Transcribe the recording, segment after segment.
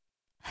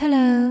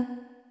Hello,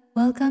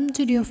 welcome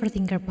to the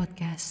Overthinker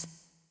podcast.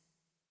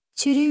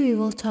 Today we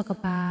will talk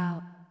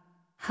about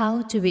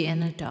how to be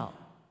an adult.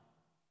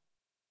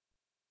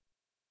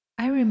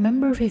 I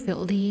remember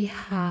vividly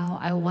how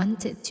I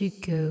wanted to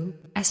go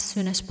as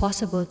soon as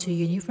possible to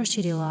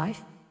university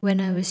life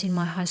when I was in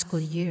my high school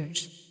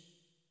years.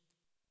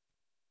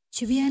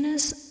 To be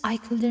honest, I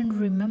couldn't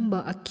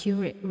remember a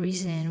accurate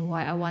reason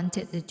why I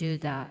wanted to do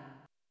that.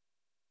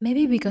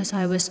 Maybe because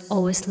I was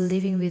always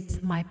living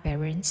with my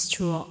parents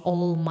throughout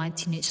all my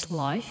teenage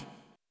life.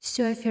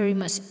 So I very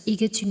much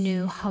eager to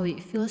know how it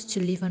feels to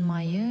live on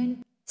my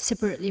own,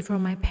 separately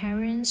from my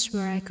parents,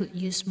 where I could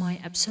use my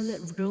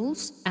absolute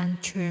rules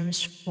and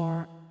terms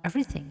for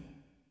everything.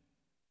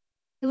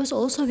 It was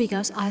also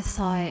because I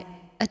thought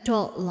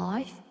adult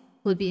life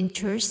would be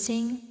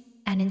interesting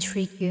and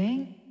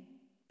intriguing,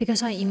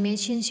 because I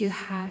imagined you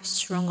have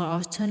stronger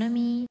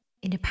autonomy,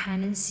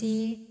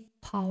 independency,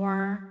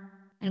 power,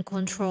 and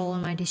control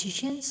on my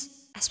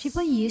decisions. As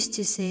people used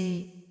to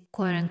say,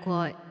 quote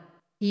unquote,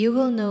 you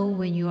will know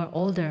when you are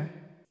older.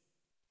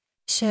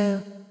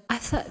 So I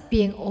thought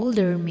being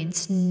older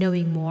means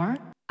knowing more,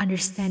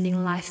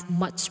 understanding life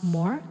much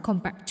more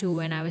compared to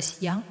when I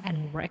was young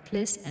and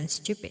reckless and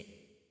stupid.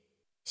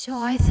 So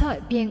I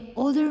thought being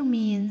older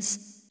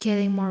means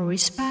getting more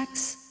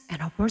respects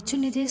and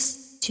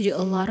opportunities to do a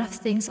lot of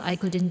things I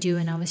couldn't do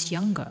when I was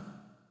younger.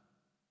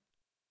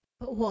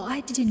 But what I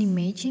didn't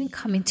imagine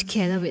coming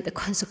together with the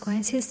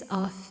consequences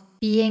of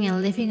being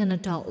and living an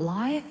adult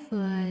life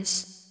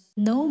was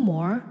know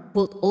more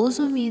would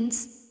also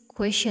means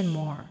question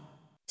more.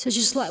 So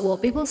just like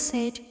what people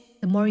said,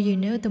 the more you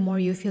know, the more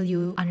you feel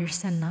you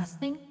understand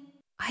nothing.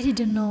 I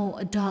didn't know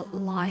adult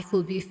life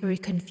would be very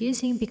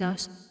confusing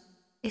because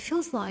it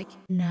feels like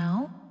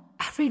now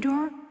every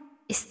door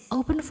is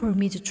open for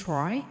me to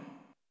try.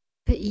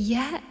 But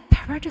yet,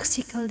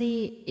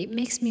 paradoxically, it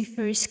makes me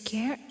very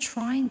scared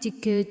trying to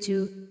go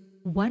to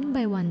one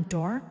by one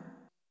door.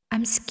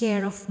 I'm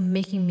scared of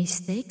making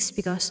mistakes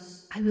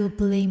because I will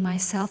blame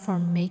myself for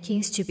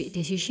making stupid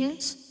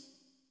decisions.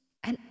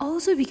 And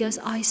also because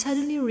I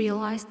suddenly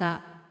realized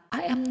that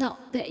I am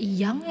not that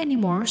young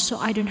anymore, so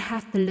I don't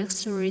have the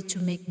luxury to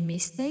make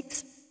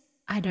mistakes.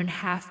 I don't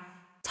have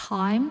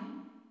time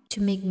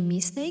to make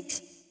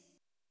mistakes.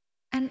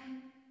 And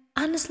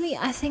honestly,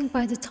 I think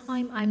by the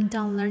time I'm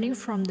done learning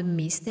from the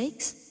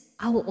mistakes,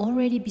 I will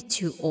already be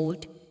too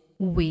old,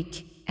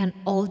 weak, and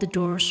all the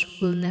doors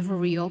will never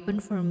reopen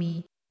for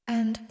me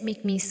and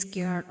make me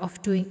scared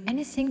of doing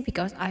anything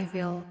because I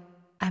feel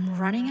I'm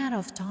running out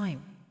of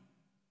time.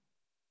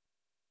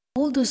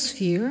 All those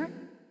fear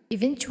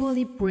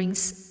eventually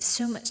brings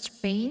so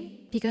much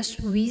pain because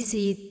we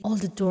see all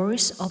the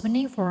doors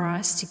opening for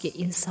us to get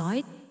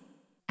inside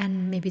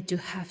and maybe to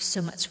have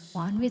so much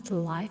fun with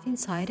life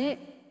inside it.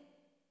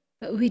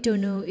 But we don't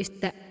know if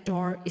that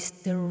door is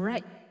the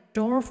right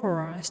door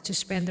for us to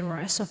spend the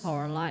rest of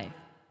our life.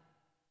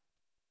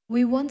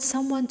 We want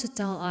someone to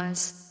tell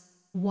us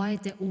why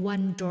that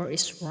one door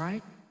is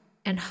right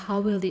and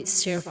how will it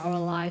serve our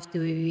life the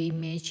way we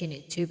imagine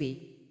it to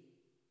be.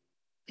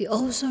 We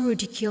also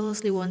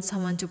ridiculously want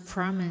someone to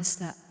promise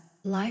that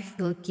life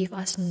will give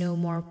us no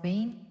more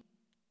pain,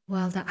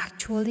 while that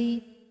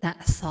actually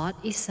that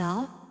thought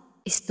itself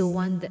is the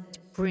one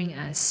that bring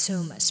us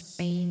so much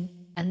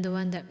pain and the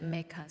one that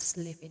make us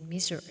live in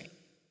misery.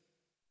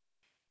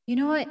 You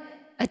know what?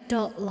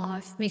 Adult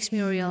life makes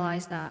me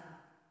realize that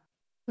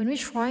when we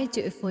try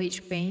to avoid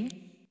pain,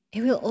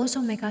 it will also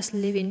make us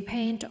live in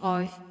pain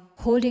of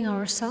holding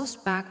ourselves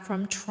back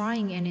from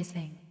trying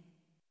anything.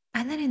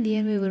 And then in the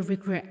end, we will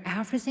regret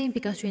everything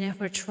because we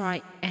never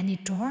tried any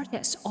door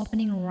that's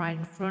opening right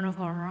in front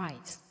of our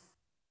eyes.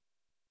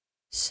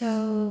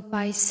 So,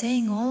 by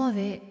saying all of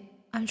it,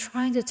 I'm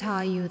trying to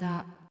tell you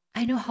that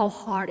I know how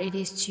hard it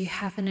is to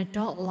have an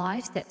adult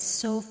life that's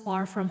so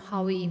far from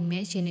how we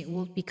imagine it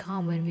will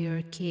become when we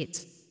were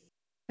kids.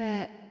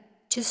 But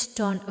just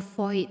don't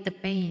avoid the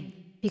pain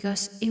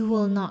because it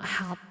will not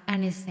help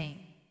anything.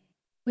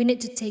 We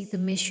need to take the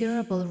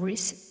measurable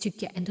risk to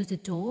get into the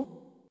door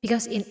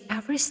because in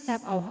every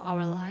step of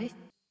our life,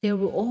 there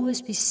will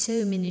always be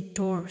so many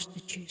doors to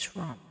choose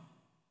from.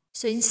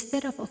 So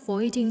instead of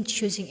avoiding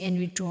choosing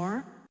any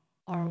door,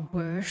 or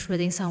worse,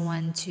 waiting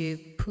someone to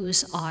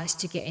push us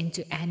to get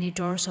into any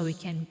door so we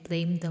can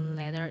blame them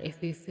later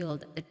if we feel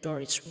that the door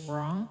is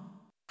wrong,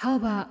 how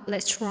about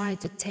let's try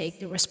to take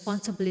the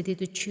responsibility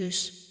to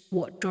choose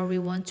what door we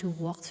want to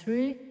walk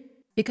through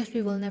because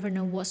we will never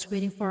know what's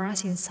waiting for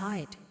us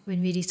inside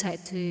when we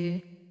decide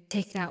to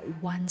take that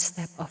one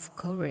step of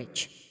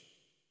courage.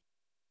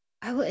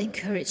 I will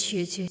encourage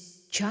you to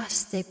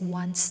just take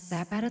one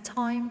step at a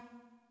time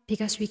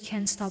because we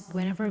can stop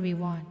whenever we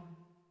want.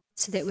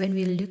 So that when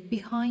we look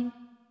behind,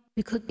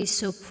 we could be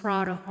so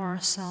proud of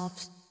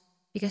ourselves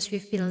because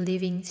we've been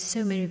leaving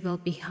so many people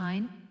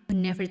behind who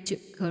never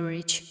took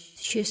courage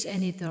to choose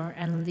any door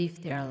and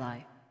live their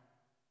life.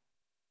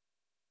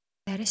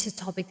 That is the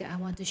topic that I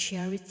want to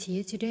share with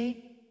you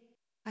today.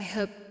 I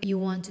hope you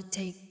want to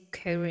take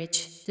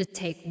courage to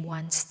take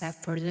one step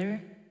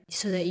further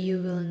so that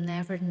you will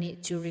never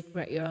need to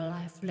regret your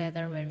life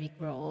later when we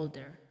grow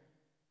older.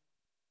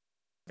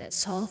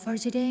 That's all for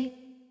today.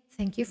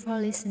 Thank you for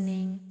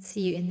listening.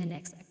 See you in the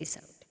next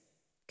episode.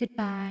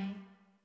 Goodbye.